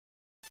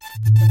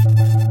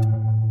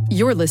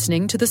You're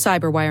listening to the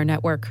Cyberwire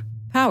Network,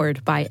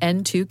 powered by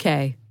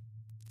N2K.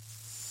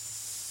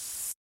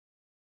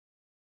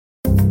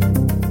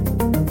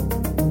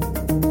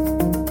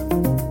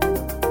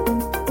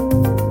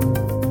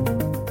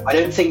 I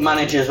don't think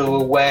managers are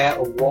aware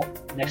of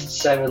what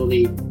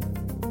necessarily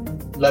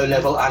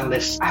low-level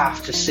analysts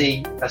have to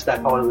see as their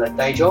part of their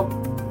day job.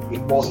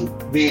 It wasn't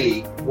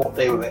really what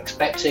they were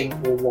expecting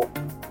or what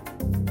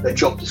their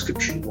job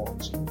description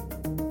was.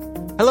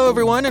 Hello,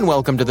 everyone, and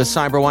welcome to the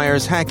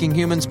CyberWire's Hacking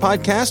Humans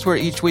podcast, where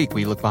each week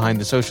we look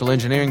behind the social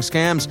engineering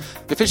scams,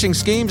 the phishing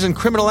schemes, and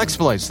criminal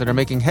exploits that are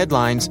making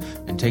headlines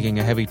and taking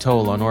a heavy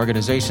toll on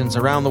organizations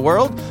around the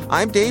world.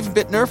 I'm Dave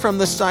Bittner from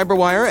the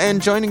CyberWire, and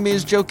joining me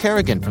is Joe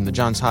Kerrigan from the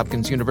Johns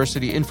Hopkins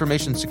University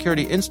Information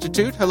Security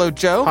Institute. Hello,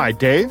 Joe. Hi,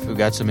 Dave. We've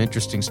got some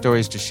interesting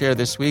stories to share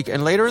this week,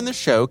 and later in the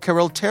show,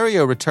 Carol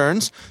Theriault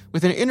returns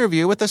with an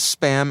interview with a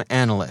spam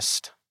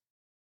analyst.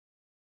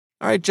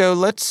 All right, Joe,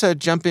 let's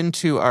jump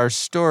into our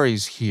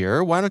stories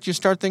here. Why don't you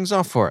start things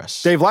off for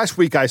us? Dave, last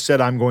week I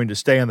said I'm going to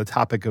stay on the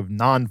topic of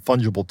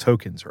non-fungible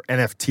tokens, or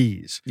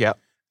NFTs. Yep.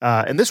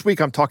 And this week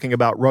I'm talking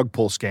about rug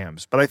pull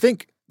scams. But I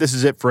think this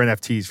is it for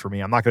NFTs for me.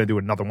 I'm not going to do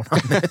another one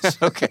on this.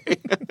 Okay.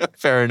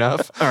 Fair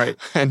enough. All right.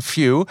 And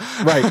few.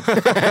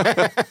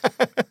 Right.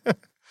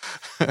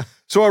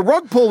 So a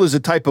rug pull is a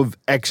type of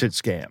exit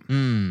scam.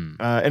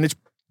 And it's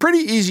pretty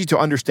easy to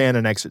understand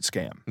an exit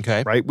scam.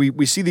 Okay. Right?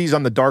 We see these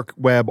on the dark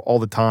web all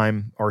the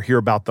time or hear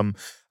about them.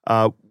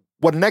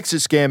 What an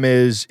exit scam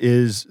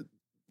is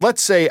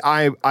let's say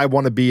I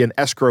want to be an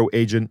escrow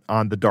agent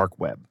on the dark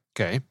web.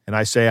 Okay. And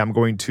I say I'm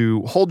going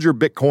to hold your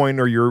Bitcoin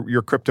or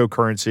your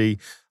cryptocurrency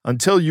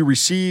until you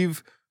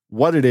receive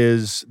what it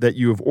is that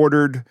you have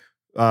ordered,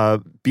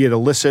 be it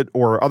illicit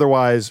or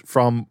otherwise,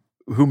 from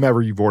whomever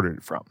you've ordered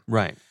it from.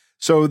 Right.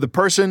 So the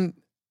person,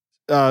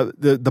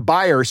 the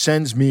buyer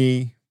sends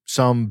me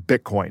some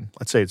Bitcoin.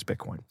 Let's say it's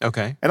Bitcoin.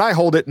 Okay. And I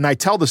hold it and I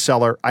tell the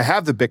seller, I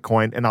have the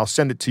Bitcoin and I'll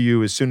send it to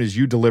you as soon as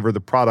you deliver the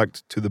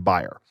product to the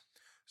buyer.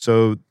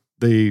 So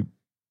the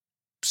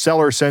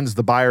seller sends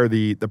the buyer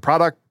the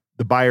product.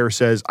 The buyer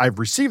says, I've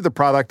received the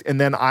product, and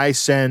then I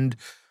send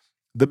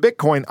the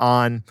Bitcoin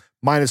on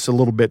minus a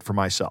little bit for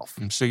myself.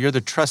 So you're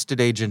the trusted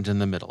agent in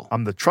the middle.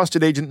 I'm the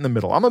trusted agent in the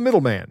middle. I'm a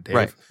middleman, Dave.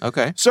 Right.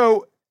 Okay.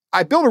 So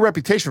I built a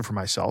reputation for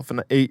myself,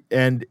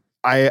 and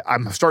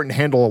I'm starting to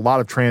handle a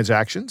lot of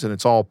transactions, and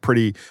it's all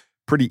pretty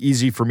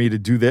easy for me to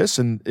do this.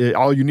 And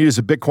all you need is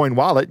a Bitcoin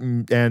wallet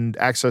and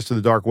access to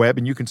the dark web,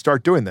 and you can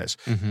start doing this.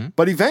 Mm-hmm.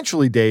 But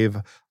eventually, Dave,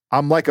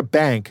 I'm like a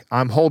bank.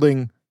 I'm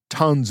holding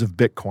tons of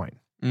Bitcoin,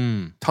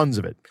 tons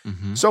of it.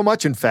 Mm-hmm. So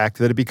much, in fact,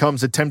 that it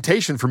becomes a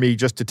temptation for me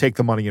just to take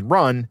the money and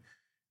run,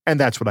 and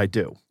that's what I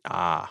do.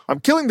 I'm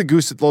killing the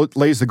goose that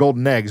lays the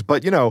golden eggs.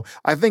 But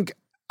I think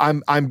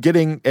I'm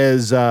getting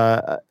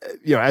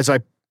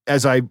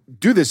as I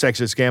do this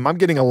exit scam, I'm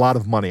getting a lot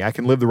of money. I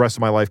can live the rest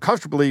of my life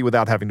comfortably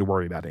without having to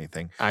worry about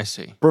anything. I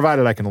see.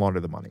 Provided I can launder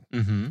the money.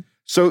 Mm-hmm.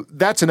 So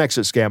that's an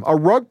exit scam. A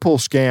rug pull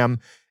scam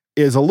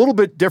is a little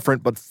bit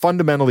different, but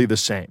fundamentally the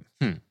same.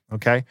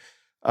 Okay?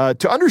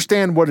 To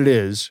understand what it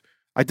is,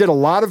 I did a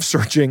lot of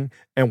searching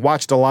and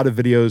watched a lot of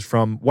videos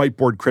from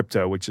Whiteboard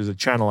Crypto, which is a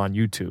channel on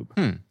YouTube.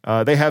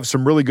 They have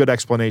some really good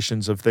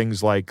explanations of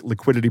things like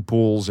liquidity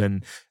pools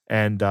and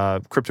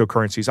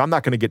cryptocurrencies. I'm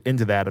not going to get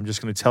into that. I'm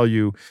just going to tell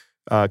you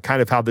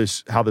kind of how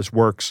this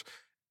works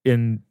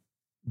in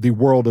the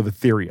world of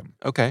Ethereum.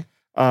 Okay.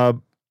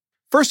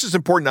 First, it's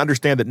important to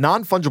understand that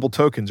non-fungible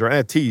tokens, or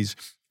NFTs,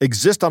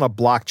 exist on a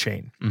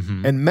blockchain,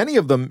 and many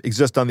of them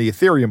exist on the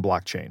Ethereum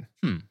blockchain.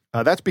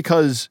 That's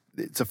because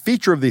it's a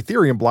feature of the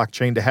Ethereum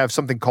blockchain to have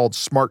something called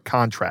smart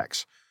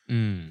contracts.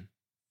 I'm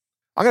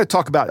going to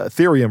talk about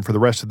Ethereum for the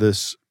rest of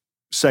this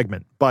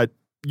segment, but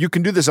you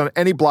can do this on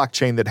any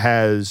blockchain that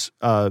has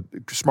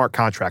smart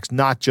contracts,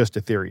 not just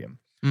Ethereum.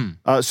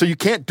 So you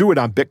can't do it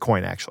on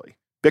Bitcoin, actually.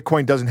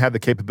 Bitcoin doesn't have the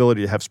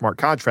capability to have smart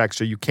contracts,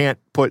 so you can't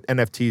put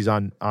NFTs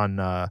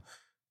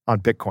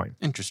on Bitcoin.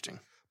 Interesting.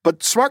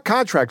 But smart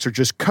contracts are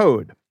just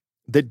code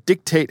that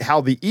dictate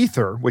how the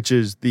Ether, which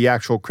is the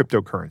actual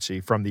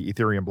cryptocurrency from the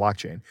Ethereum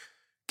blockchain,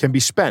 can be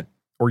spent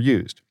or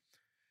used.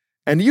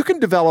 And you can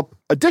develop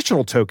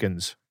additional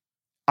tokens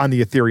on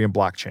the Ethereum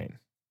blockchain.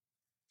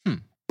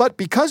 But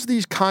because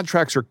these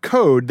contracts are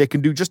code, they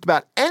can do just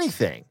about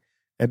anything.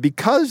 And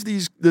because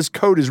this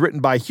code is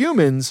written by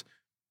humans,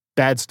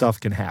 bad stuff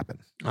can happen.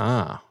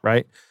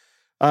 Right?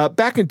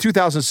 Back in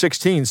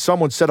 2016,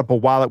 someone set up a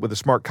wallet with a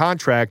smart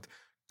contract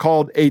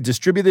called a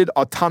Distributed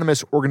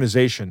Autonomous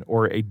Organization,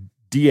 or a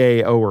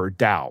DAO or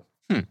DAO,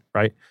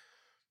 right?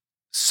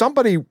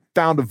 Somebody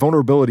found a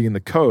vulnerability in the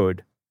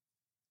code,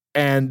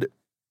 and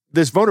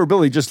this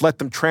vulnerability just let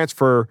them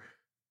transfer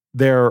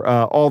their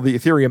all the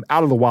Ethereum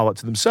out of the wallet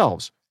to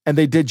themselves. And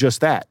they did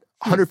just that.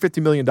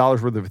 $150 million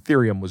worth of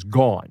Ethereum was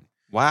gone.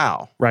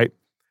 Wow. Right?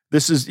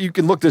 You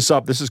can look this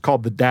up. This is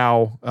called the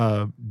DAO,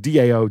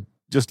 DAO.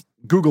 Just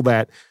Google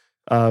that,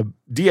 DAO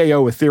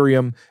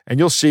Ethereum, and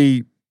you'll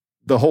see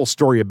the whole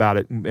story about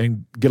it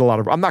and get a lot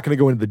of, I'm not going to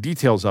go into the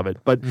details of it,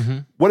 but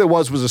what it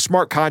was a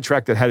smart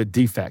contract that had a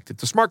defect. If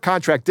the smart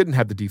contract didn't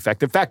have the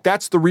defect, in fact,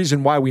 that's the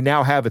reason why we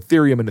now have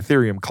Ethereum and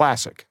Ethereum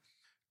Classic.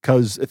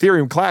 Because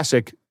Ethereum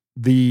Classic,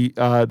 the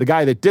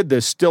guy that did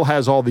this still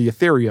has all the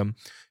Ethereum.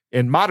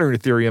 In modern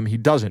Ethereum, he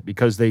doesn't,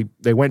 because they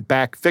went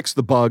back, fixed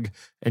the bug,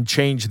 and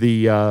changed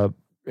the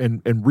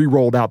and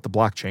re-rolled out the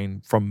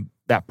blockchain from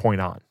that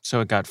point on.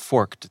 So it got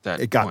forked at that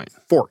point. It got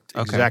forked,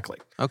 Okay. exactly.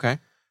 Okay.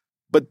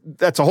 But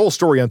that's a whole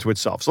story unto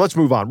itself. So let's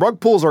move on. Rug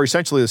pulls are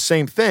essentially the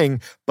same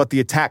thing, but the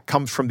attack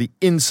comes from the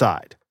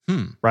inside,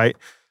 right?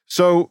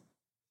 So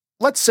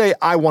let's say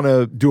I want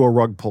to do a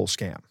rug pull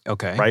scam,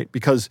 Okay. right?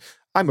 Because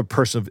I'm a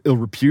person of ill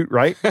repute,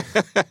 right?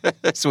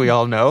 As we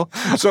all know.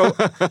 So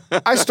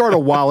I start a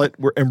wallet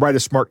and write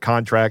a smart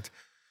contract.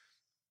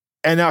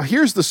 And now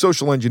here's the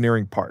social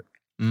engineering part.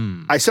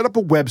 I set up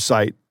a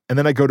website, and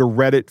then I go to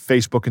Reddit,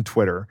 Facebook, and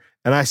Twitter,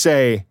 and I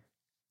say,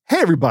 hey,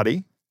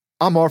 everybody,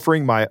 I'm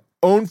offering my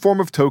own form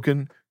of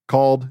token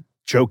called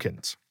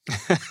Joekens.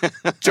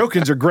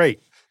 Joekens are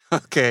great.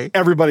 Okay.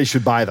 Everybody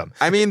should buy them.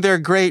 I mean, they're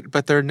great,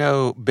 but they're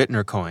no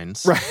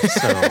Bittnercoins. Right.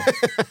 So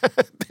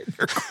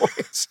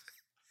Bittnercoins.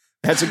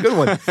 That's a good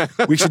one.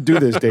 We should do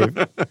this, Dave.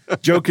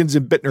 Joekens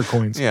and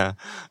Bittnercoins. yeah.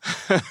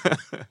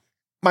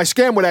 My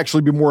scam would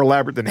actually be more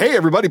elaborate than, hey,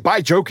 everybody,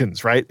 buy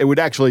Joekens, right? It would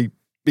actually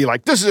be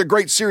like, this is a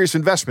great serious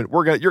investment.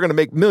 You're gonna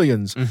make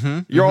millions.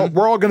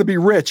 We're all gonna be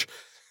rich.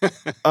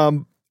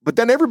 But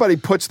then everybody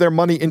puts their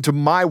money into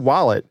my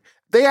wallet.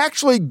 They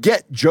actually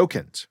get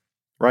Joekens,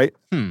 right?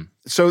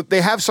 So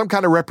they have some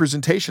kind of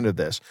representation of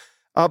this.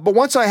 But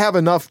once I have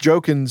enough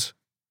Joekens,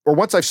 or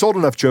once I've sold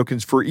enough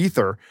Joekens for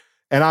Ether,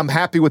 and I'm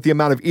happy with the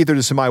amount of Ether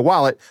that's in my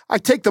wallet, I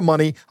take the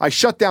money, I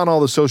shut down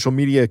all the social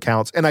media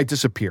accounts, and I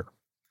disappear.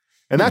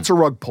 And that's a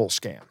rug pull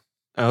scam.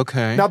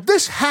 Okay. Now,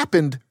 this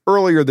happened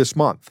earlier this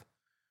month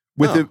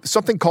with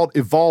something called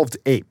Evolved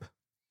Ape.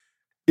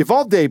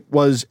 Evolved Ape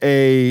was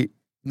a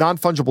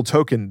non-fungible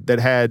token that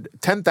had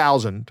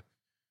 10,000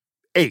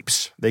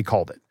 apes, they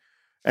called it.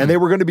 And they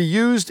were going to be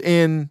used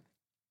in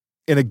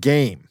a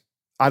game.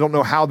 I don't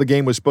know how the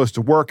game was supposed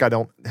to work. I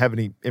don't have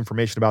any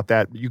information about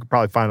that. You could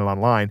probably find it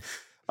online.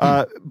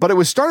 But it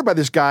was started by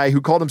this guy who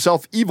called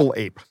himself Evil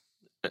Ape.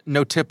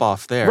 No tip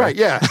off there. Right,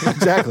 yeah,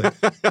 exactly.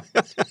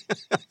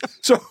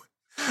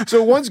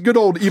 So one's good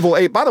old Evil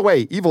Ape. By the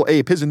way, Evil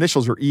Ape, his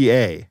initials are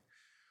EA.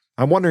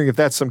 I'm wondering if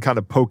that's some kind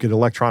of poke at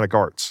Electronic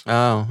Arts.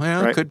 Oh,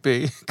 well, right? Could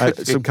be.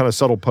 Some kind of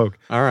subtle poke.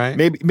 All right.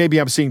 Maybe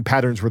I'm seeing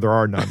patterns where there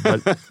are none.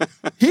 But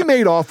he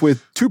made off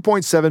with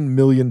 $2.7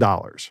 million.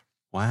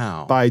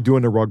 Wow. By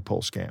doing a rug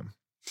pull scam.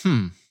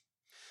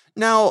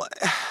 Now,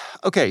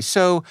 okay,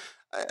 so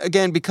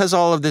again, because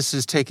all of this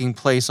is taking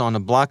place on a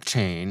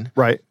blockchain,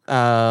 right?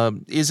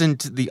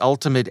 Isn't the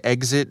ultimate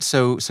exit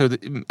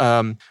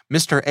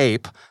Mr.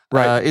 Ape?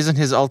 Right. Isn't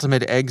his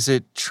ultimate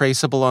exit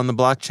traceable on the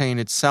blockchain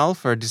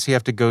itself, or does he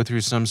have to go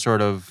through some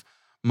sort of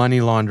money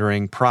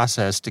laundering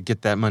process to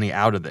get that money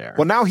out of there?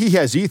 Well, now he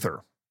has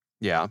Ether.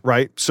 Yeah.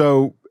 Right.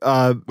 So,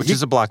 which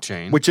is a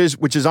blockchain, which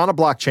is on a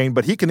blockchain,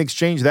 but he can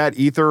exchange that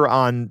Ether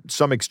on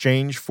some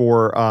exchange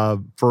for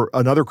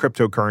another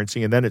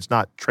cryptocurrency, and then it's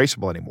not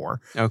traceable anymore.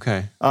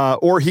 Okay.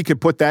 Or he could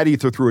put that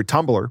Ether through a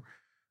tumbler,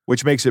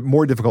 which makes it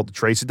more difficult to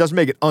trace. It doesn't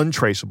make it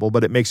untraceable,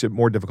 but it makes it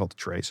more difficult to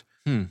trace.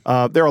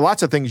 There are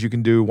lots of things you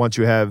can do once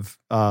you have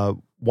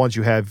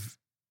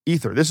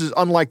Ether. This is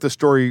unlike the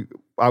story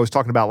I was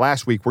talking about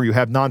last week, where you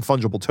have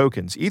non-fungible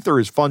tokens. Ether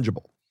is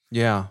fungible.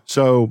 Yeah.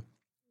 So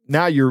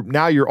now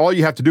you're all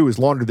you have to do is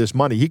launder this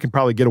money. He can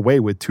probably get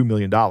away with $2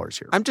 million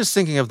here. I'm just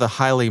thinking of the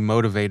highly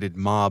motivated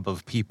mob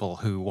of people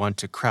who want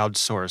to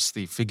crowdsource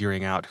the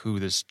figuring out who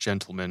this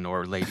gentleman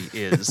or lady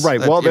is. Right.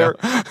 Well,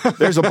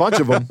 there's a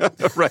bunch of them.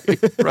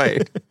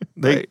 Right.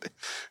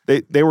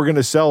 They were going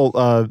to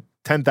sell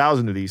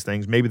 10,000 of these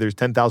things. Maybe there's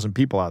 10,000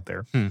 people out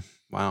there.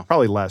 Wow.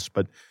 Probably less,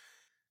 but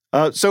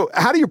so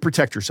how do you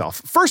protect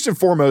yourself? First and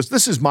foremost,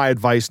 this is my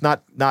advice,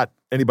 not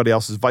anybody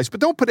else's advice, but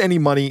don't put any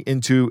money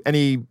into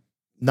any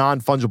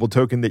non-fungible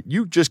token that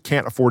you just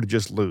can't afford to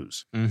just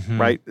lose,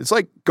 right? It's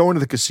like going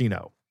to the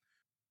casino.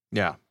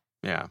 Yeah.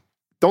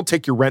 Don't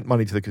take your rent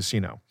money to the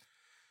casino.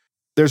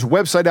 There's a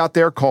website out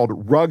there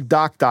called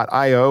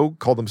rugdoc.io,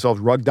 called themselves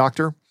Rug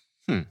Doctor.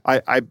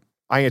 I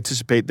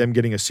anticipate them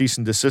getting a cease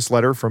and desist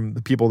letter from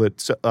the people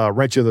that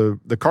rent you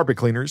the carpet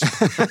cleaners.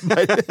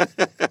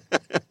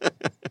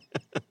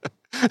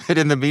 But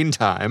in the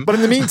meantime, go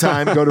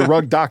to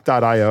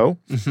rugdoc.io.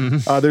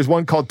 There's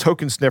one called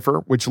Token Sniffer,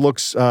 which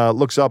looks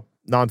up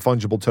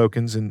non-fungible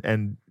tokens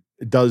and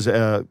does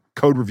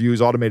code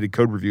reviews, automated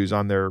code reviews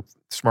on their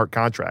smart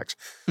contracts.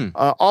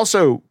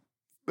 Also,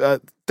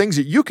 things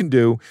that you can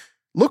do,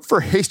 look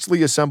for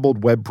hastily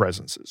assembled web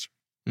presences,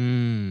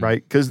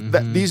 right? Because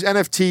these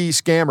NFT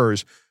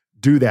scammers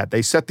do that.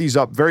 They set these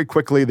up very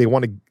quickly. They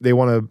want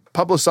to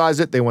publicize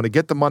it. They want to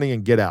get the money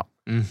and get out.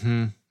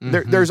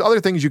 There's other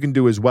things you can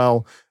do as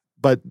well,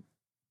 but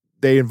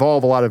they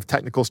involve a lot of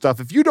technical stuff.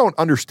 If you don't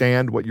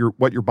understand what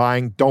you're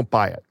buying, don't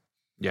buy it.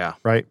 Yeah.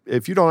 Right?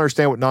 If you don't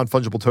understand what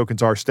non-fungible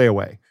tokens are, stay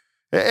away.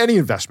 Any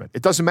investment.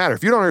 It doesn't matter.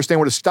 If you don't understand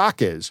what a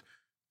stock is,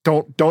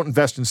 don't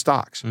invest in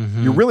stocks.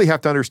 You really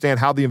have to understand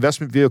how the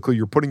investment vehicle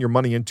you're putting your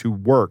money into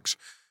works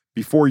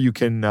before you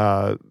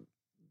can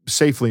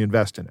safely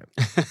invest in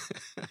it.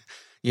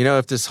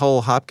 If this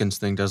whole Hopkins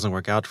thing doesn't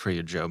work out for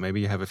you, Joe,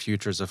 maybe you have a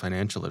future as a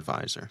financial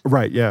advisor.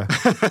 Right, yeah.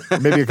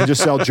 Maybe I could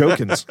just sell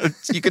Joekens.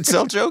 You could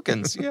sell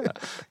Joekens,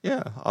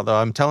 yeah. Although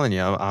I'm telling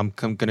you, I'm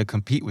going to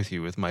compete with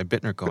you with my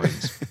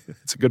Bittnercoins.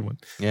 It's a good one.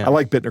 Yeah. I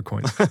like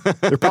Bittnercoins.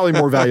 They're probably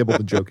more valuable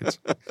than Joekens.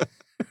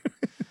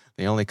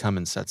 They only come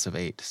in sets of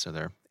 8, so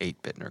they're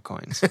 8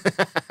 Bittnercoins.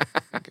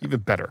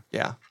 Even better.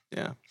 Yeah.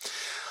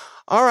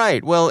 All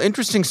right. Well,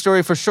 interesting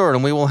story for sure,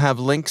 and we will have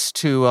links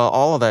to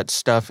all of that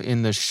stuff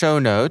in the show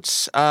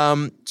notes.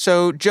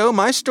 So, Joe,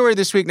 my story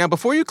this week. Now,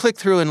 before you click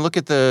through and look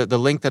at the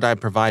link that I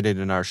provided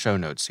in our show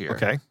notes here,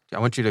 okay, I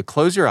want you to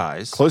close your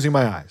eyes. Closing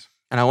my eyes.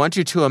 And I want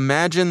you to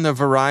imagine the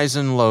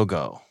Verizon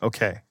logo.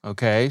 Okay.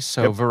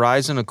 So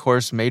Verizon, of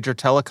course, major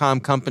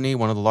telecom company,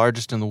 one of the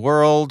largest in the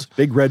world.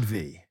 Big red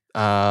V.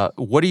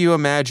 What do you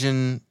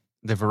imagine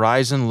the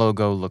Verizon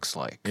logo looks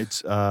like?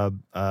 It's a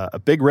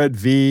big red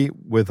V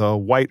with a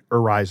white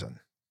horizon.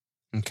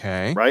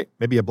 Okay. Right?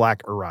 Maybe a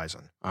black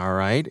horizon. All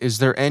right. Is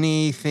there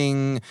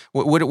anything,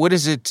 what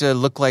does it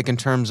look like in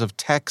terms of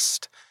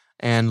text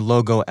and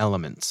logo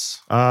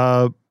elements?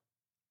 Well,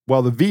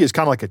 the V is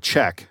kind of like a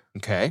check.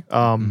 Okay.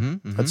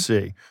 Let's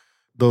see.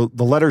 The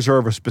letters are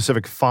of a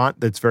specific font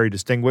that's very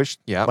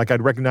distinguished. Yeah. Like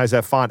I'd recognize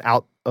that font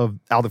out of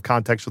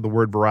context with the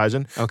word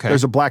Verizon. Okay.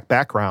 There's a black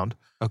background.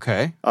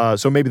 Okay.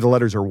 So maybe the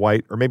letters are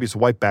white, or maybe it's a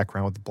white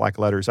background with the black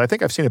letters. I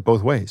think I've seen it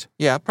both ways.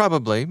 Yeah,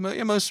 probably.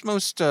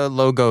 Most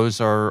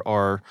logos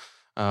are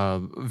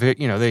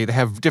they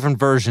have different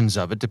versions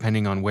of it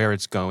depending on where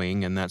it's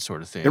going and that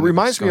sort of thing. It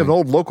reminds me of an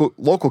old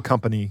local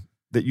company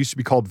that used to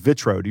be called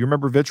Vitro. Do you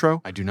remember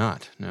Vitro? I do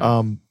not.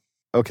 No.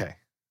 Okay,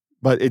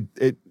 but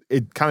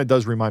it kind of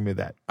does remind me of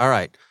that. All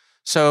right.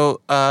 So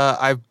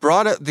I've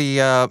brought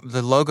the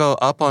logo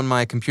up on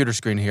my computer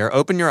screen here.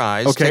 Open your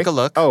eyes. Okay. Take a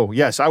look. Oh,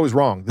 yes, I was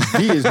wrong. The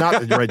V is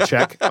not the red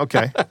check.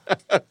 Okay.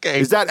 Okay.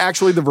 Is that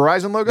actually the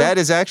Verizon logo? That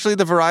is actually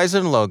the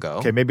Verizon logo.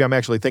 Okay, maybe I'm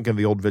actually thinking of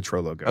the old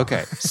Vitro logo.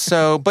 Okay.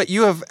 So, but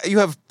you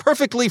have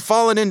perfectly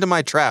fallen into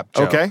my trap,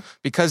 Joe. Okay.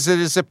 Because it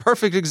is a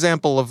perfect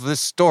example of this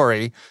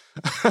story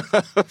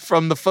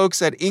from the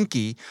folks at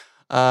Inky.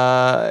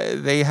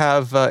 They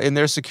have, in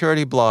their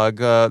security blog,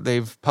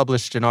 they've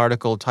published an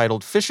article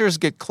titled "Phishers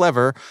Get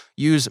Clever,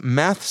 Use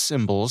Math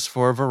Symbols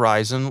for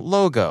Verizon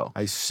Logo."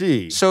 I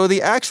see. So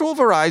the actual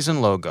Verizon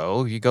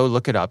logo, you go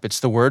look it up. It's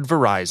the word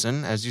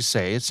Verizon, as you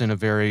say. It's in a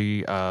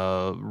very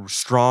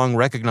strong,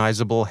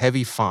 recognizable,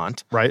 heavy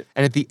font. Right.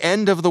 And at the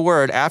end of the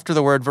word, after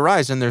the word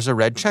Verizon, there's a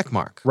red check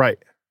mark. Right.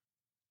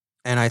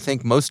 And I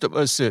think most of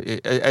us,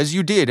 as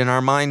you did in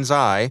our mind's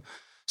eye,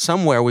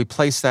 somewhere we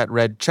place that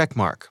red check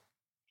mark.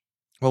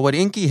 Well, what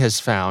Inky has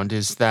found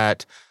is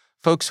that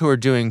folks who are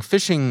doing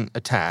phishing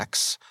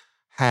attacks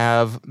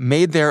have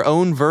made their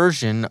own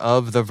version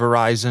of the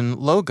Verizon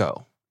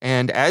logo.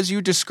 And as you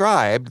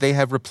described, they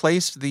have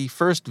replaced the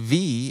first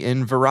V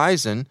in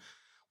Verizon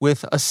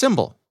with a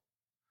symbol.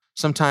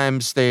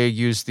 Sometimes they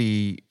use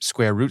the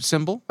square root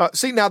symbol.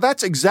 See, now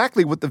that's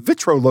exactly what the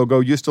Vitro logo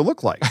used to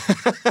look like.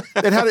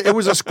 It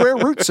was a square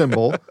root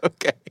symbol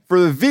for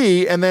the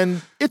V and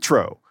then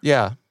ITRO.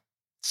 Yeah.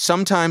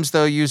 Sometimes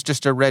they'll use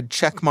just a red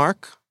check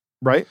mark.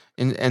 Right.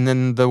 And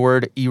then the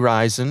word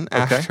Verizon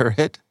after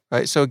it.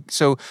 Right.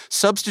 So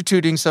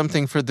substituting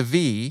something for the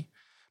V,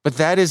 but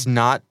that is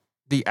not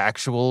the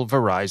actual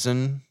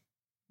Verizon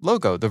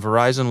logo. The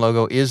Verizon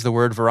logo is the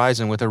word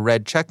Verizon with a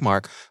red check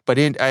mark. But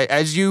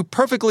as you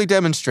perfectly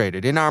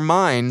demonstrated, in our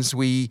minds,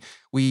 we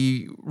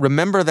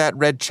remember that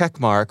red check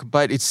mark,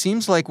 but it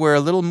seems like we're a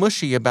little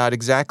mushy about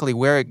exactly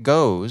where it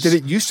goes. Did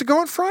it used to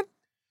go in front?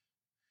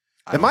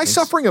 Am I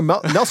suffering a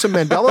Nelson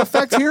Mandela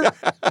effect here?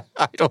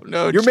 I don't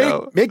know, You're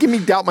Joe. making me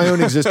doubt my own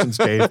existence,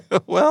 Dave.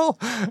 Well,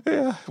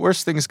 yeah,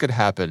 worse things could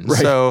happen. Right.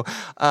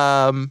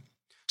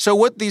 So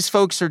what these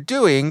folks are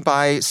doing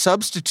by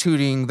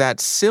substituting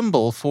that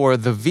symbol for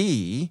the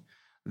V,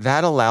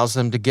 that allows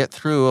them to get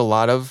through a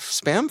lot of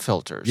spam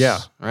filters.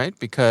 Yeah. Right?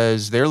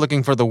 Because they're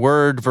looking for the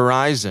word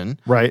Verizon.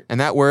 Right. And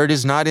that word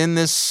is not in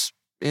these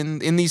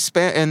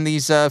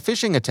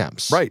phishing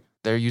attempts. Right.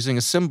 They're using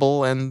a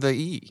symbol and the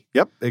E.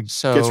 Yep. It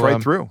gets right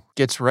through.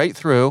 Gets right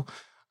through.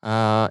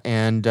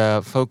 And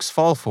folks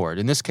fall for it.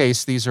 In this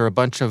case, these are a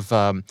bunch of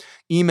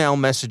email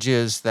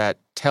messages that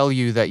tell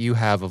you that you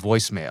have a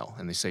voicemail.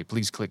 And they say,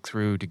 please click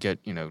through to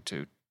get,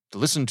 to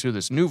listen to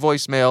this new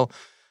voicemail.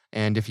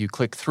 And if you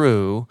click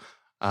through,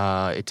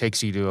 it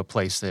takes you to a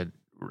place that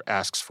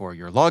asks for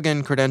your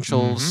login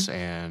credentials,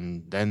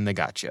 and then they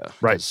got you.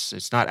 Right.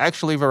 It's not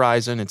actually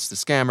Verizon. It's the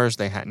scammers.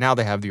 Now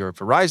they have your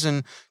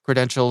Verizon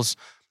credentials.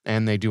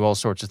 And they do all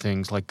sorts of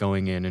things like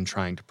going in and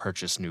trying to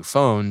purchase new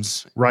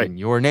phones in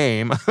your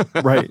name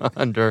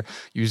under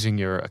using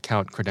your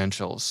account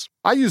credentials.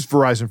 I used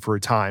Verizon for a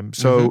time.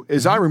 So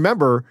as I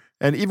remember,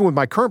 and even with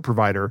my current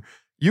provider,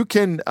 you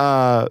can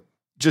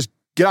just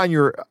get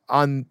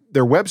on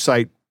their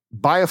website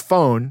buy a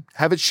phone,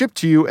 have it shipped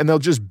to you, and they'll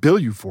just bill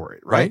you for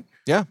it, right?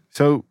 Yeah.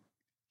 So,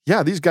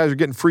 yeah, these guys are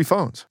getting free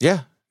phones.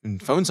 Yeah.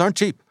 And phones aren't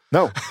cheap.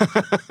 No.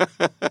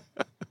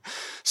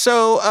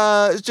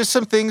 So just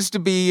some things to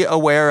be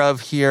aware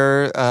of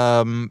here.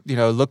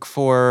 Look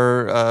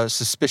for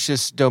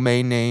suspicious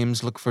domain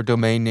names. Look for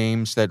domain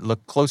names that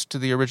look close to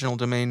the original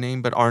domain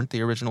name but aren't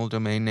the original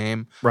domain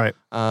name. Right.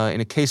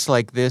 In a case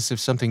like this, if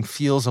something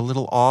feels a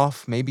little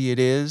off, maybe it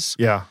is.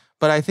 Yeah.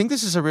 But I think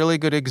this is a really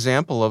good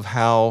example of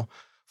how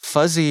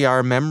fuzzy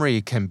our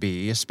memory can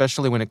be,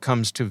 especially when it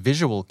comes to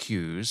visual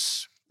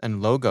cues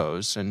and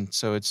logos. And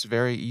so it's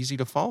very easy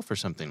to fall for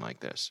something like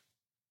this.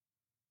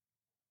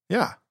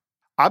 Yeah.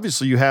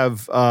 Obviously, you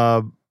have,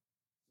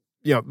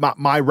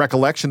 my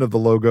recollection of the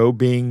logo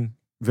being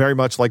very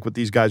much like what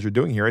these guys are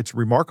doing here. It's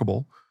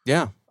remarkable.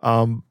 Yeah.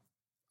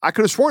 I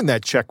could have sworn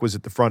that check was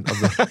at the front of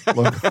the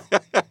logo.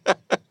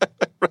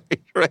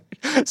 Right.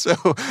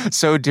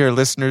 So, dear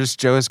listeners,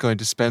 Joe is going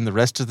to spend the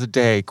rest of the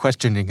day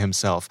questioning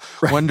himself,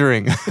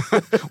 wondering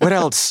what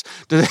else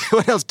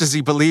does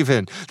he believe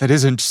in that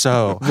isn't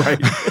so. Right.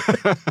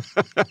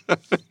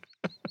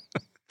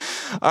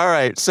 All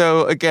right.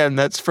 So again,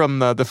 that's from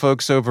the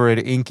folks over at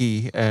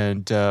Inky,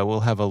 and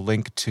we'll have a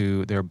link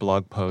to their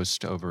blog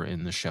post over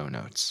in the show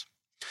notes.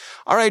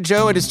 All right,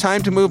 Joe, it is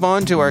time to move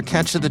on to our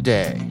catch of the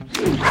day.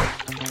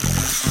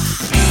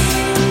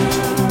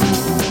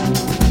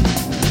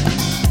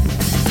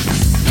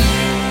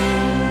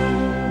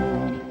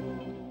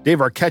 Dave,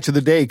 our catch of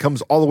the day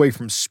comes all the way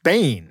from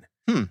Spain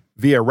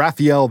via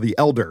Raphael the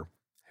Elder,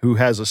 who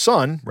has a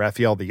son,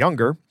 Raphael the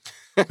Younger,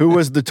 who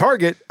was the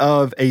target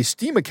of a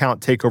Steam account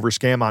takeover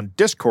scam on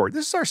Discord.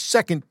 This is our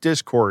second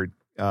Discord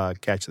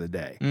catch of the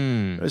day.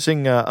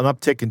 Noticing an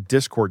uptick in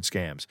Discord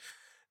scams.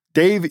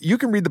 Dave, you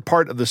can read the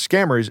part of the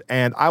scammers,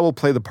 and I will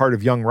play the part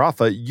of young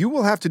Rafa. You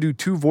will have to do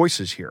two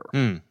voices here.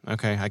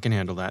 Okay, I can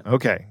handle that.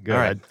 Okay, good.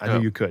 All right, I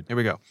knew you could. Here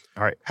we go.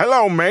 All right.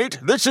 Hello, mate.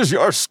 This is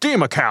your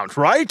Steam account,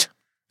 right?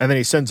 And then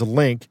he sends a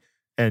link,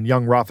 and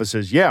young Rafa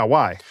says, yeah,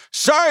 why?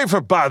 Sorry for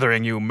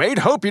bothering you, mate.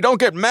 Hope you don't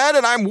get mad,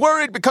 and I'm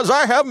worried because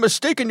I have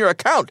mistaken your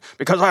account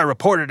because I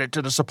reported it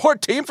to the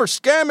support team for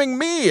scamming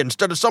me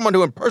instead of someone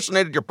who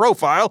impersonated your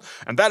profile,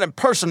 and that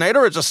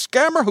impersonator is a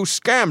scammer who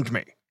scammed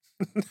me.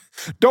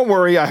 Don't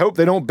worry, I hope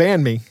they don't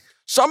ban me.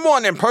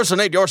 Someone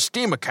impersonated your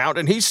Steam account,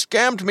 and he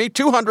scammed me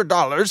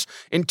 $200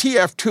 in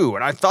TF2,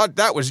 and I thought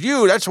that was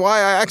you. That's why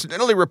I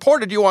accidentally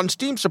reported you on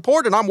Steam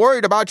support, and I'm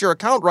worried about your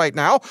account right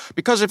now,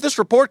 because if this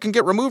report can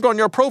get removed on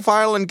your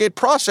profile and get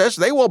processed,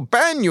 they will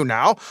ban you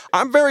now.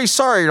 I'm very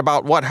sorry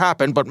about what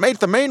happened, but mate,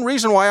 the main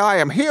reason why I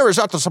am here is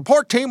that the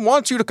support team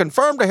wants you to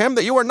confirm to him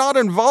that you are not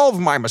involved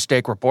in my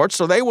mistake report,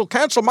 so they will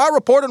cancel my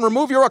report and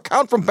remove your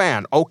account from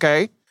ban,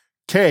 okay?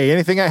 Okay,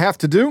 anything I have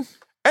to do?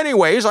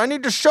 Anyways, I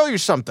need to show you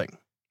something.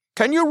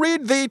 Can you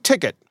read the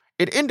ticket?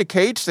 It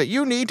indicates that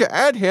you need to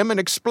add him and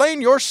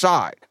explain your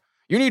side.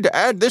 You need to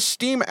add this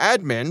Steam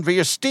admin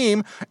via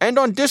Steam and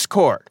on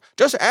Discord.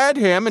 Just add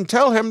him and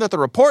tell him that the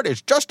report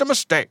is just a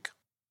mistake.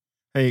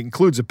 It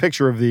includes a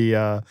picture of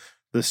the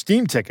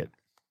Steam ticket,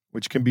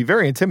 which can be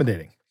very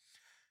intimidating.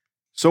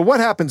 So what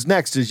happens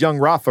next is young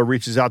Rafa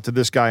reaches out to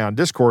this guy on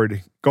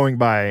Discord going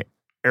by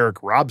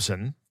Eric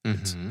Robson.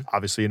 It's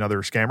obviously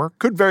another scammer.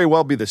 Could very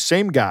well be the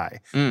same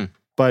guy.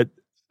 But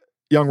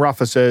young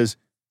Rafa says,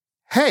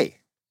 hey.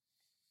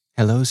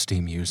 Hello,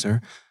 Steam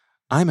user.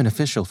 I'm an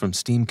official from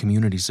Steam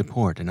Community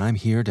Support, and I'm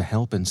here to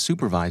help and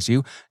supervise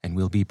you, and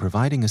will be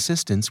providing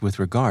assistance with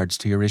regards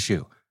to your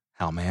issue.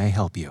 How may I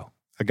help you?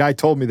 A guy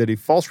told me that he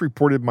false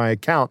reported my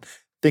account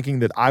thinking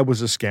that I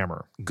was a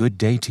scammer. Good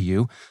day to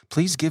you.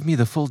 Please give me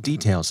the full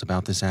details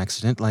about this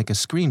accident, like a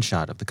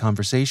screenshot of the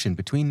conversation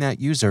between that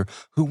user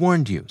who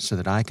warned you, so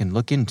that I can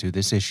look into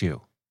this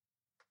issue.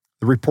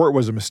 The report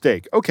was a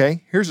mistake.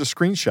 Okay, here's a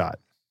screenshot.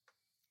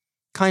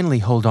 Kindly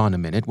hold on a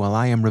minute while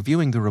I am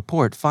reviewing the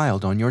report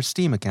filed on your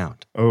Steam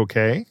account.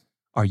 Okay.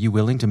 Are you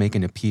willing to make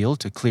an appeal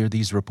to clear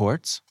these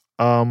reports?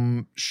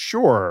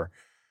 Sure.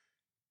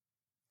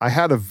 I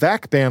had a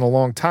VAC ban a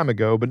long time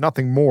ago, but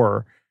nothing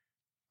more.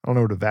 I don't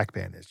know what a VAC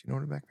ban is. Do you know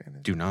what a VAC ban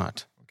is? Do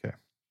not. Okay.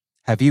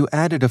 Have you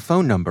added a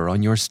phone number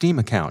on your Steam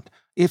account?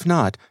 If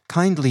not,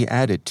 kindly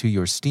add it to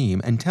your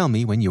Steam and tell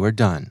me when you are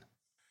done.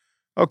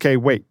 Okay,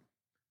 wait.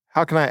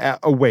 How can I add?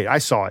 Oh, wait, I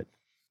saw it.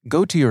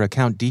 Go to your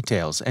account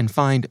details and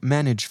find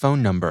Manage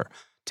Phone Number.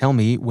 Tell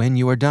me when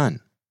you are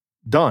done.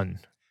 Done.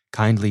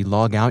 Kindly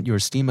log out your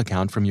Steam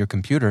account from your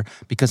computer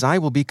because I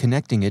will be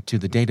connecting it to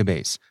the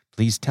database.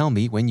 Please tell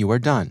me when you are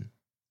done.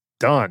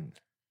 Done.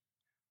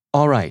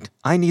 All right,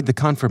 I need the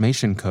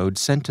confirmation code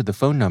sent to the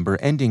phone number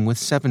ending with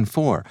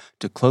 74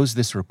 to close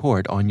this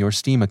report on your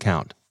Steam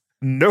account.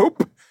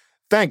 Nope.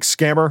 Thanks,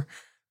 scammer.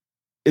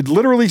 It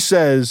literally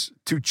says,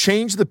 to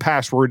change the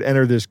password,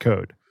 enter this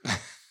code.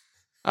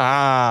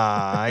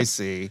 I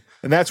see.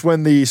 And that's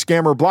when the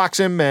scammer blocks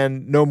him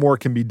and no more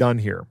can be done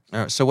here. All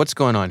right, so what's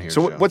going on here?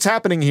 So Joe? what's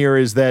happening here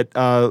is that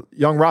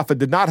young Rafa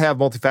did not have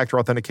multi-factor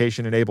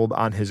authentication enabled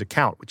on his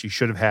account, which he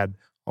should have had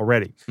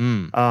already.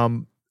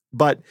 So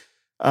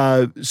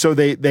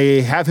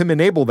they have him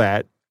enable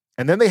that,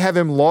 and then they have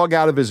him log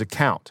out of his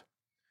account.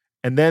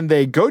 And then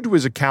they go to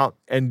his account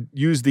and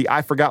use the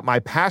I forgot my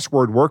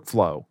password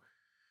workflow,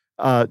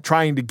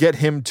 trying to get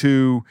him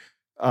to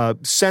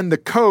send the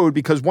code,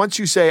 because once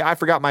you say, I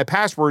forgot my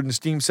password, and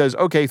Steam says,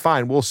 okay,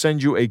 fine, we'll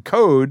send you a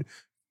code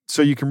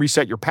so you can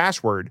reset your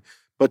password.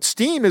 But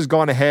Steam has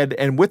gone ahead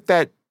and with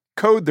that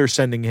code they're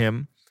sending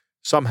him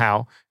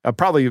somehow,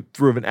 probably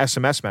through an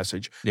SMS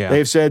message,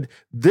 they've said,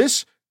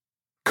 this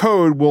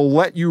code will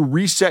let you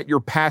reset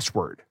your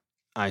password.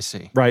 I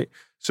see. Right?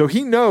 So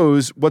he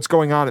knows what's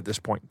going on at this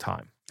point in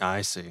time.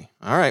 I see.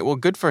 All right. Well,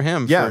 good for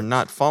him for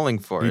not falling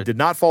for it. He did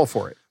not fall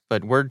for it.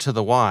 But word to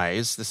the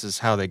wise, this is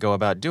how they go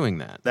about doing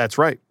that. That's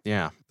right.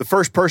 Yeah. The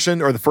first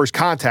person or the first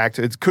contact,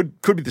 it could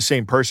be the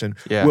same person,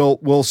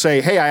 will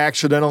say, hey, I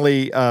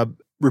accidentally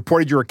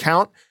reported your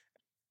account.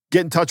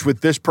 Get in touch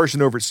with this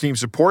person over at Steam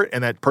Support,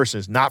 and that person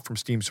is not from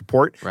Steam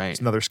Support. Right. It's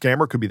another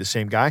scammer, could be the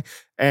same guy.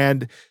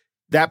 And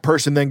that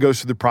person then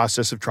goes through the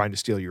process of trying to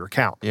steal your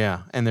account.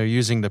 Yeah, and they're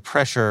using the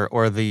pressure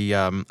or the,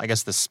 I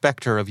guess, the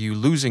specter of you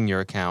losing your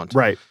account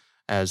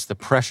as the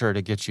pressure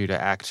to get you to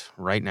act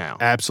right now.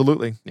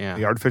 Absolutely. Yeah.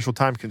 The artificial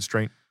time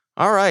constraint.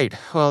 All right.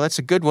 Well, that's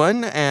a good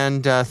one.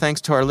 And thanks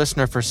to our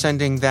listener for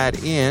sending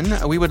that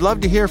in. We would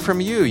love to hear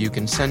from you. You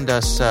can send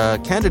us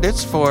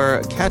candidates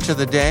for Catch of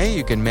the Day.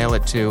 You can mail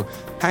it to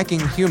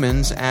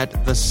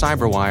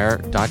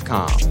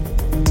hackinghumans@thecyberwire.com.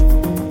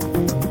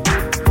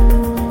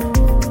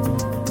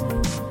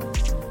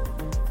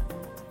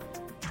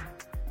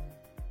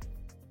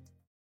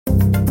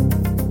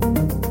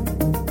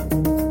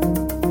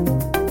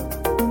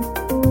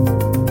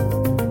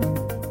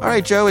 All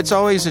right, Joe, it's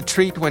always a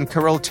treat when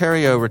Carol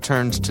Theriault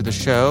returns to the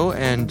show,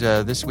 and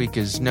this week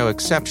is no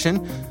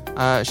exception.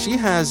 She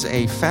has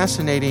a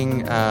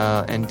fascinating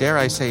and, dare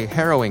I say,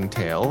 harrowing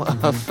tale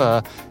of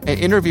an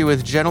interview with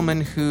a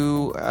gentleman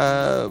who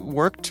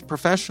worked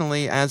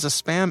professionally as a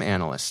spam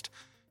analyst.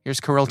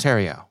 Here's Carol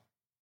Theriault.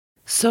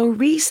 So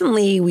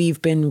recently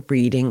we've been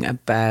reading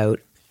about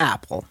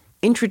Apple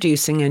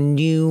introducing a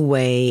new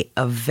way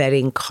of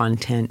vetting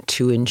content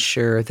to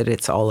ensure that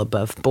it's all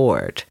above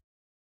board.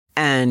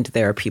 And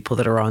there are people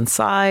that are on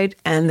side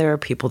and there are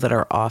people that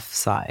are off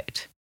side.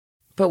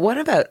 But what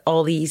about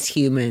all these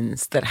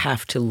humans that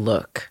have to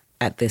look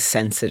at this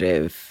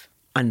sensitive,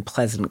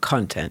 unpleasant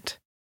content?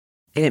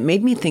 And it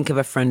made me think of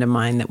a friend of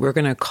mine that we're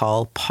going to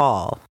call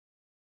Paul.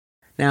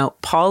 Now,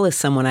 Paul is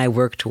someone I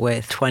worked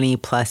with 20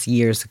 plus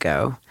years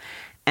ago.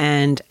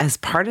 And as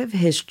part of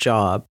his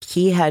job,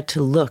 he had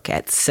to look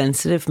at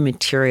sensitive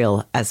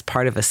material as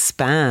part of a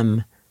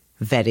spam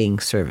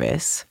vetting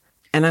service.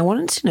 And I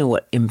wanted to know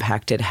what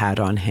impact it had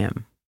on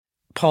him.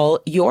 Paul,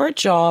 your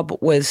job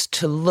was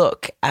to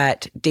look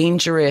at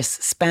dangerous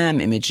spam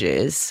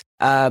images,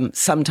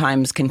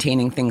 sometimes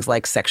containing things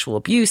like sexual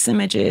abuse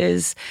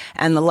images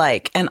and the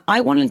like. And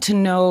I wanted to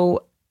know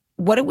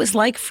what it was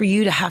like for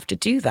you to have to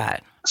do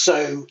that.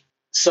 So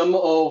some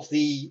of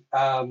the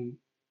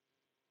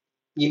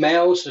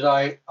emails that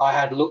I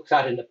had looked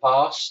at in the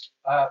past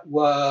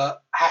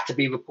had to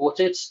be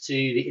reported to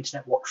the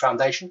Internet Watch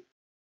Foundation.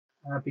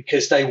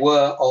 Because they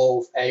were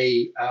of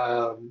a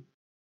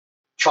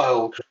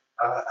child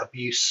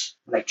abuse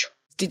nature.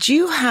 Did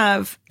you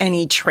have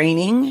any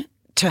training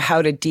to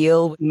how to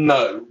deal?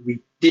 No, we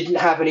didn't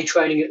have any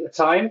training at the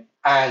time.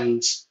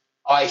 And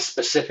I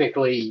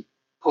specifically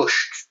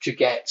pushed to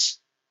get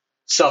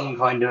some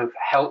kind of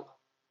help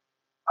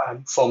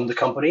from the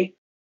company,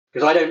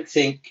 because I don't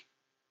think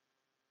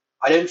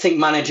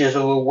managers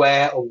are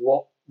aware of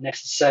what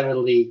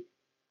necessarily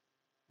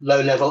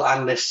low-level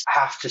analysts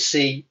have to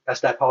see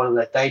as their part of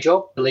their day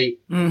job,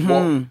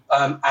 and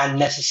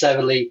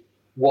necessarily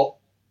what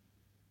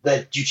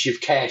their duty of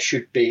care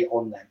should be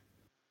on them.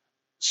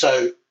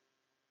 So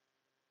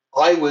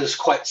I was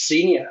quite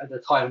senior at the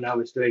time when I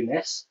was doing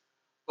this,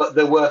 but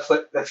there were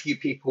a few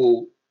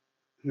people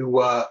who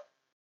were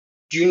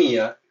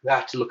junior who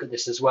had to look at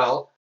this as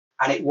well,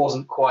 and it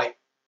wasn't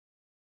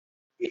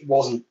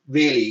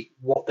really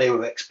what they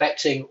were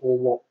expecting or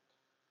what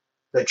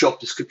their job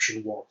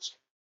description was.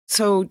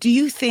 So do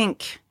you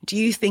think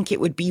it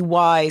would be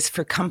wise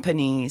for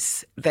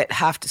companies that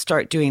have to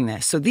start doing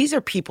this? So these are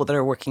people that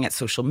are working at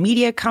social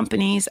media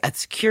companies, at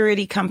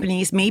security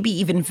companies, maybe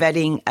even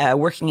vetting,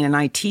 working in an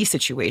IT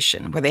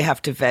situation where they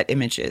have to vet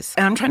images.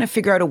 And I'm trying to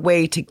figure out a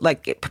way to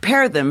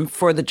prepare them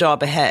for the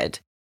job ahead.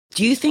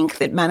 Do you think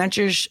that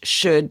managers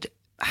should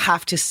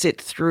have to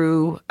sit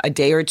through a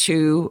day or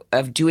two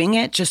of doing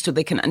it just so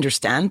they can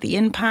understand the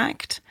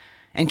impact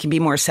and can be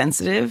more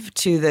sensitive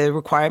to the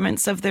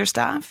requirements of their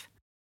staff?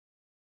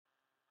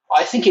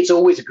 I think it's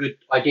always a good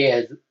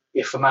idea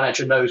if a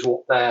manager knows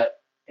what their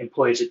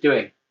employees are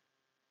doing.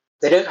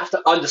 They don't have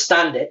to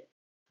understand it,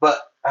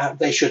 but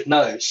they should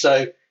know.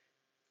 So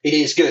it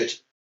is good.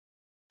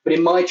 But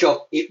in my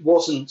job, it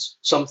wasn't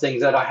something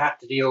that I had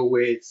to deal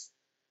with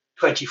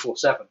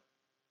 24/7.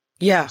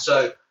 Yeah.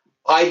 So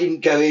I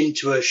didn't go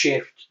into a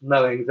shift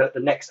knowing that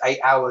the next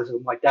 8 hours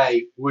of my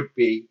day would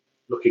be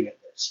looking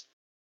at this.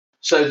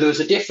 So there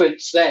was a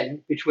difference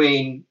then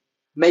between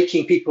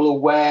making people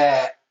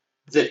aware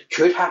that it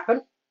could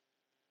happen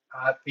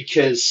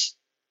because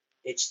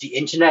it's the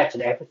internet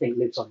and everything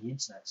lives on the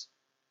internet.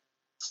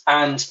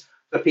 And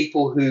for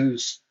people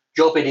whose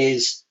job it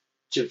is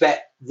to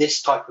vet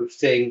this type of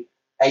thing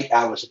 8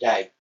 hours a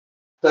day,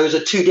 those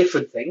are two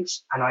different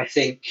things. And I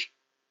think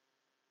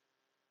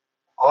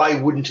I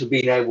wouldn't have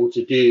been able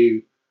to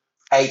do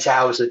 8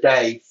 hours a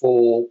day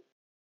for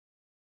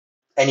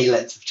any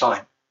length of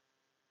time.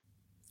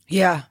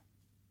 Yeah.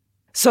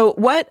 So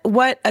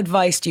what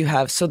advice do you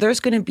have? So there's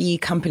going to be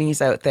companies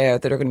out there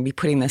that are going to be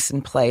putting this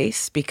in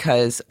place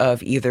because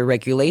of either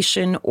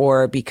regulation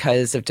or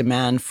because of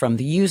demand from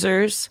the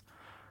users.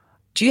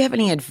 Do you have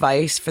any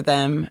advice for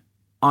them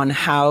on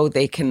how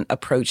they can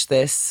approach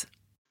this?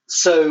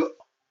 So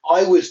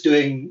I was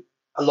doing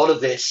a lot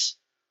of this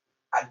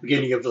at the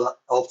beginning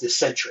of this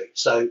century.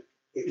 So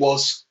it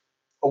was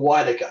a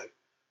while ago.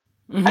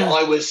 Mm-hmm. And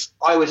I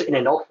was in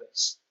an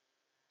office.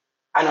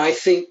 And I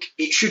think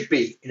it should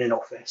be in an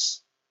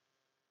office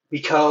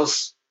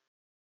because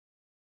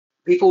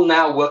people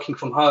now working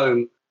from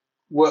home,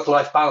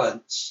 work-life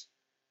balance,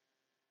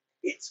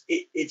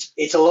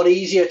 it's a lot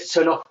easier to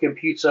turn off a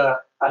computer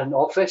at an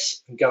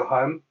office and go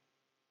home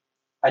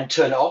and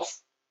turn it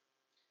off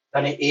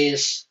than it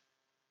is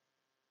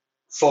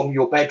from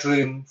your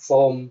bedroom,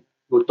 from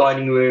your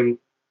dining room,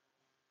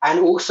 and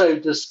also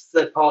there's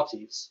third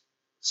parties.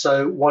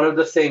 So one of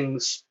the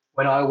things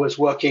when I was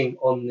working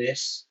on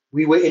this,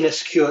 we were in a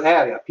secure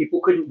area.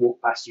 People couldn't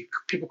walk past you.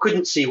 People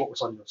couldn't see what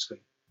was on your screen.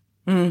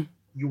 Mm.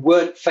 You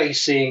weren't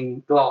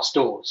facing glass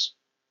doors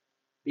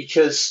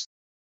because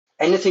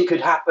anything could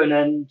happen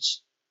and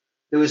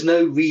there was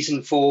no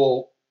reason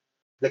for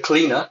the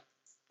cleaner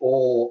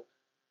or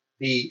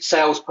the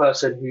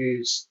salesperson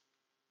who's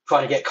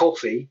trying to get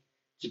coffee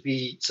to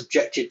be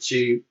subjected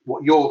to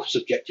what you're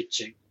subjected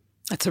to.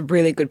 That's a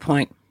really good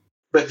point.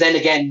 But then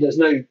again, there's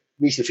no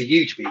reason for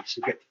you to be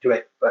subjected to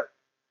it, but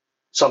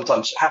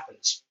sometimes it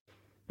happens.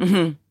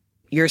 Mm-hmm.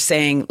 You're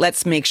saying,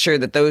 let's make sure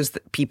that those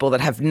people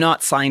that have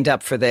not signed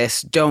up for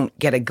this don't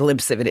get a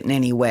glimpse of it in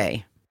any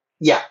way.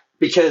 Yeah,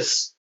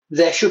 because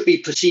there should be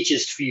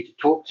procedures for you to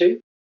talk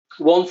to.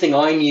 One thing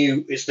I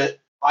knew is that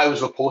I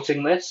was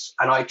reporting this,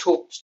 and I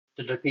talked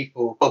to the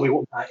people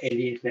in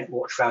the Internet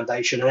Watch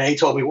Foundation, and they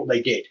told me what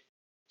they did.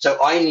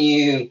 So I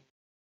knew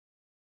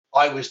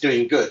I was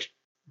doing good.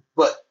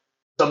 But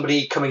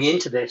somebody coming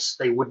into this,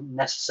 they wouldn't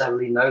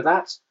necessarily know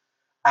that.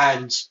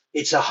 And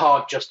it's a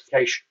hard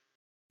justification.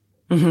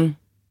 Mm-hmm.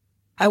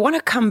 I want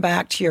to come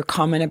back to your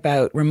comment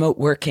about remote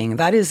working.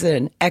 That is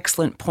an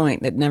excellent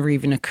point that never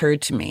even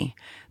occurred to me.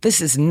 This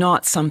is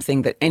not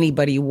something that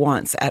anybody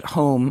wants at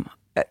home,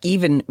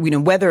 even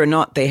whether or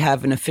not they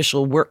have an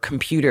official work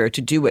computer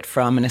to do it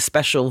from and a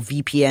special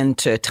VPN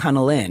to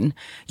tunnel in.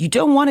 You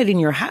don't want it in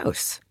your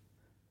house.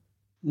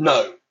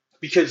 No,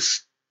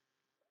 because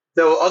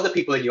there were other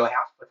people in your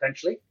house,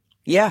 potentially.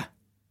 Yeah.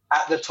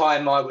 At the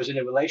time, I was in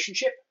a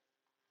relationship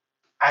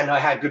and I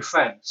had good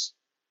friends.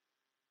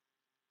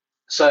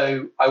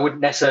 So I wouldn't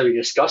necessarily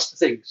discuss the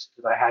things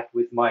that I had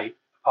with my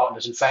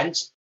partners and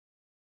friends.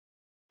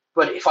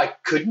 But if I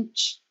couldn't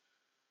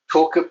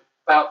talk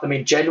about them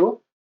in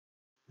general,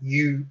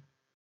 you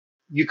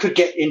could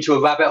get into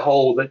a rabbit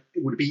hole that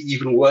would be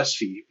even worse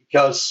for you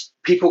because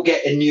people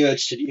get inured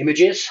to the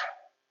images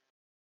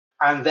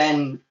and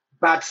then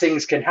bad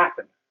things can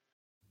happen.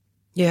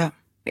 Yeah.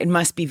 It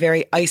must be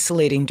very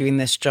isolating doing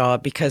this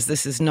job because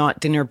this is not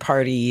dinner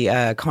party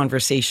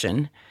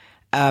conversation.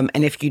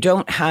 And if you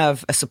don't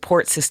have a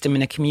support system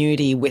in a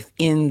community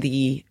within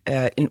the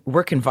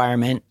work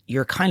environment,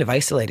 you're kind of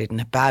isolated in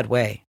a bad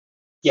way.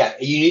 Yeah,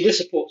 you need a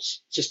support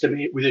system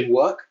within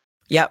work.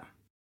 Yep.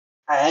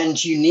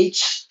 And you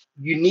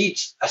need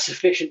a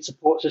sufficient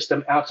support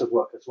system out of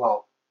work as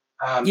well.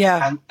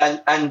 Yeah.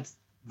 And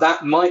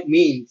that might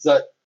mean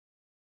that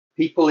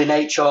people in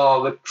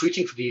HR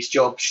recruiting for these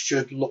jobs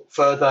should look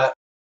further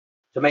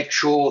to make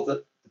sure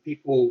that the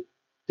people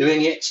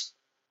doing it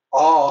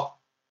are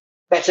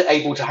better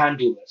able to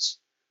handle this,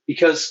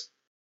 because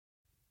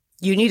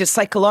you need a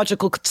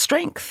psychological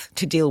strength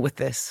to deal with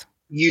this.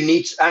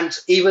 And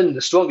even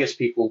the strongest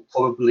people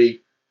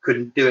probably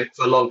couldn't do it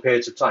for long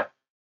periods of time.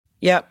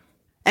 Yep.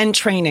 And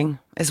training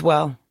as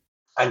well.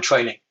 And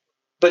training.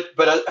 But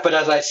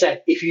as I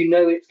said, if you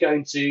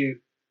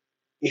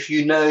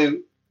know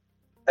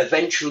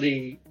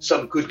eventually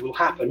some good will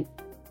happen,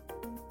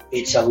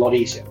 it's a lot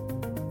easier.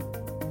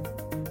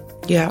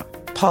 Yeah.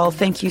 Paul,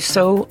 thank you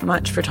so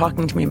much for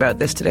talking to me about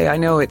this today. I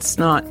know it's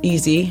not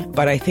easy,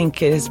 but I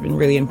think it has been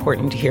really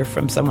important to hear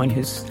from someone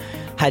who's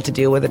had to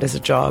deal with it as a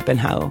job and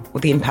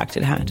what the impact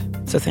it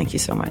had. So thank you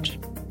so much.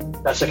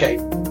 That's okay.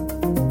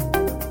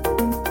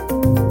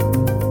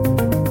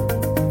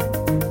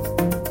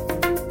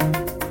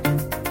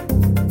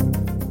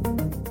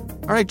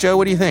 All right, Joe,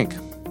 what do you think?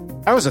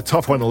 That was a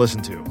tough one to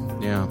listen to.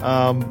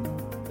 Yeah.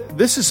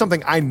 This is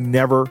something I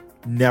never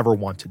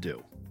want to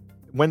do.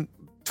 When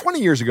 20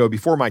 years ago,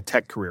 before my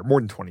tech career, more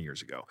than 20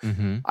 years ago,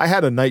 I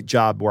had a night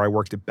job where I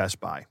worked at Best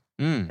Buy.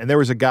 And there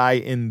was a guy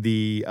in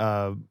the,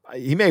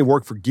 he may have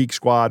worked for Geek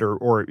Squad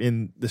or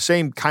in the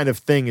same kind of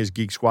thing as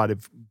Geek Squad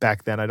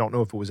back then. I don't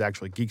know if it was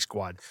actually Geek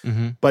Squad.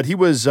 But he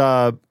was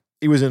an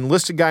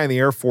enlisted guy in the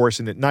Air Force,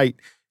 and at night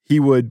he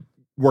would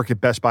work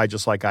at Best Buy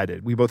just like I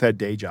did. We both had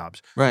day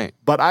jobs. Right.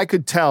 But I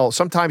could tell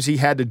sometimes he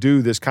had to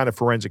do this kind of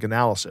forensic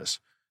analysis.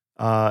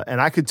 And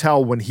I could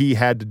tell when he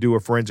had to do a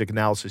forensic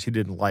analysis, he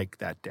didn't like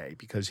that day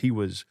because he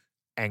was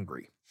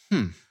angry.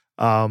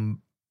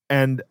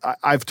 And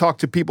I've talked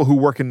to people who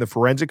work in the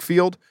forensic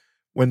field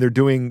when they're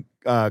doing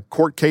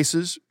court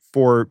cases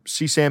for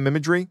CSAM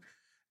imagery.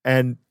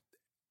 And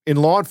in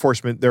law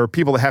enforcement, there are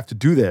people that have to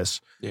do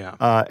this. Yeah.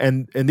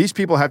 And these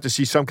people have to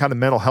see some kind of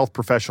mental health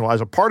professional as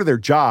a part of their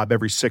job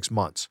every 6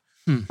 months,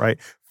 right?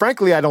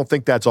 Frankly, I don't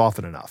think that's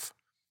often enough.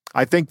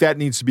 I think that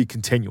needs to be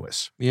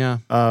continuous. Yeah.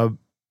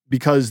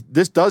 Because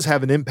this does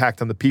have an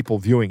impact on the people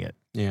viewing it.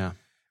 Yeah.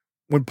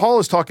 When Paul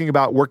is talking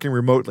about working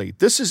remotely,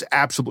 this is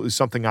absolutely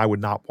something I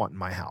would not want in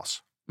my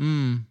house.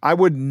 I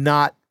would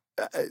not,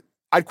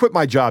 I'd quit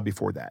my job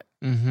before that.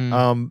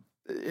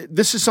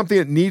 This is something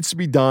that needs to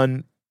be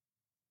done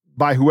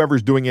by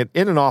whoever's doing it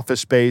in an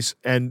office space.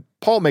 And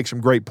Paul makes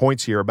some great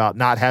points here about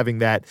not having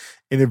that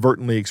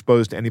inadvertently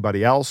exposed to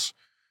anybody else,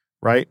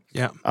 right?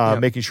 Yeah.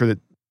 Making sure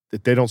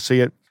that they don't see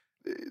it.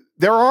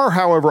 There are,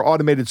 however,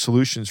 automated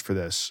solutions for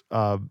this.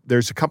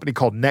 There's a company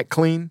called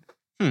NetClean.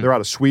 They're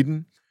out of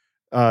Sweden.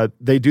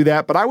 They do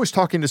that. But I was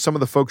talking to some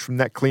of the folks from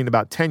NetClean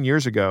about 10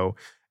 years ago,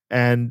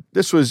 and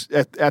this was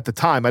at the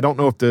time. I don't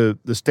know if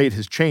the state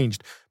has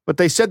changed, but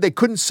they said they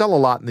couldn't sell a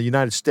lot in the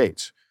United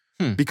States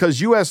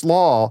because U.S.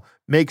 law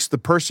makes the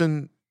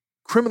person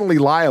criminally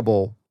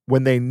liable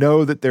when they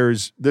know that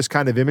there's this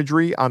kind of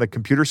imagery on a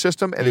computer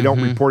system and they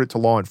don't report it to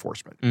law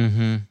enforcement.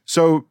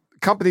 So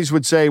companies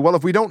would say, well,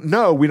 if we don't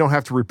know, we don't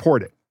have to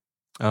report it.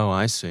 Oh,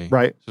 I see.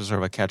 Right. So sort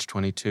of a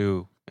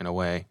catch-22 in a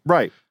way.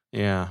 Right.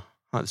 Yeah.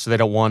 So they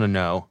don't want to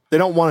know. They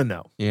don't want to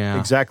know. Yeah.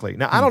 Exactly.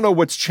 Now, I don't know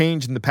what's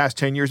changed in the past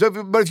 10 years,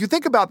 but if you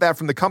think about that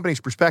from the company's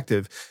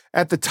perspective,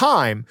 at the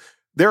time,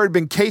 there had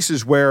been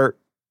cases where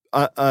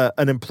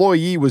an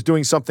employee was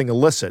doing something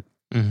illicit,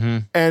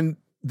 and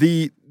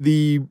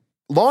the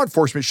law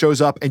enforcement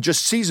shows up and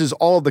just seizes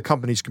all of the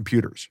company's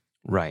computers.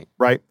 Right.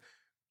 Right.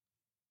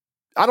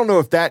 I don't know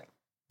if that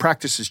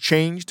practice has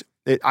changed.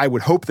 I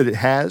would hope that it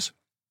has,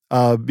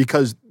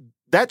 because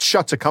that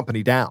shuts a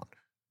company down.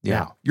 Yeah.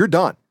 Now, you're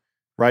done.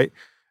 Right.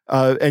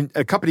 And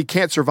a company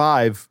can't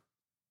survive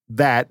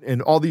that.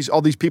 And all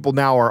these people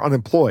now are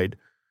unemployed.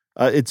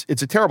 It's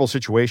a terrible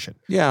situation.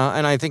 Yeah.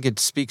 And I think it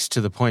speaks to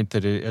the point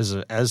that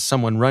as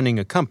someone running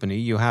a company,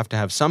 you have to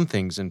have some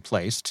things in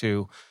place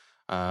to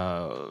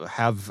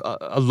have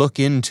a look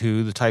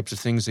into the types of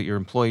things that your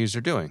employees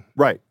are doing.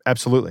 Right.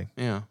 Absolutely.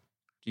 Yeah.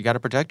 You got to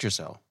protect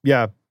yourself.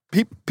 Yeah.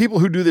 People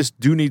who do this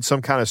do need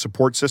some kind of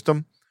support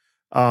system.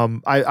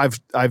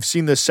 I've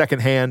seen this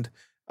secondhand.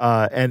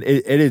 And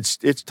it's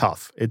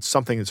tough. It's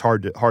something that's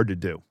hard to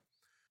do.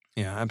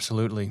 Yeah,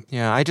 absolutely.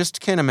 Yeah, I just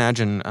can't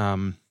imagine,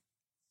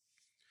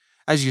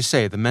 as you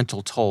say, the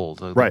mental toll,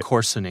 the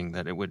coarsening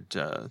that it would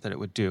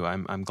do.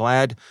 I'm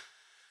glad.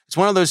 It's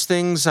one of those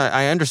things.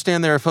 I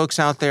understand there are folks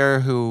out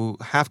there who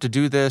have to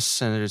do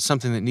this, and it's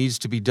something that needs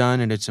to be done,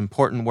 and it's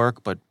important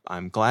work. But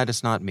I'm glad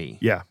it's not me.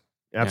 Yeah,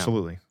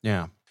 absolutely.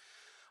 Yeah.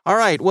 All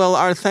right. Well,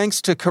 our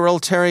thanks to Carol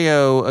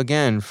Theriault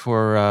again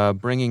for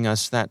bringing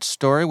us that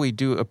story. We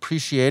do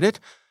appreciate it.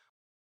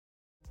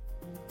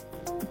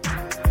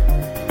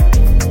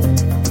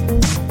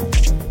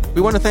 We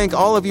want to thank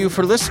all of you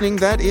for listening.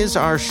 That is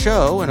our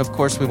show. And of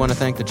course, we want to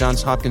thank the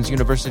Johns Hopkins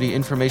University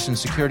Information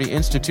Security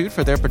Institute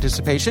for their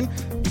participation.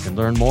 You can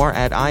learn more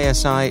at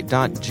isi.jhu.edu.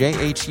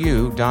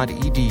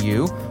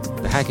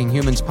 The Hacking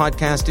Humans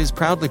podcast is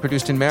proudly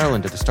produced in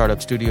Maryland at the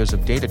startup studios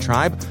of Data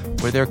Tribe,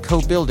 where they're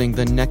co-building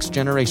the next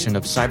generation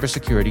of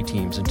cybersecurity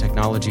teams and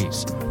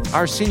technologies.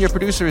 Our senior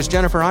producer is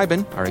Jennifer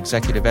Eiben. Our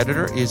executive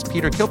editor is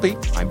Peter Kilpie.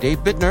 I'm Dave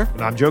Bittner.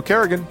 And I'm Joe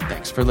Kerrigan.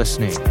 Thanks for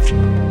listening.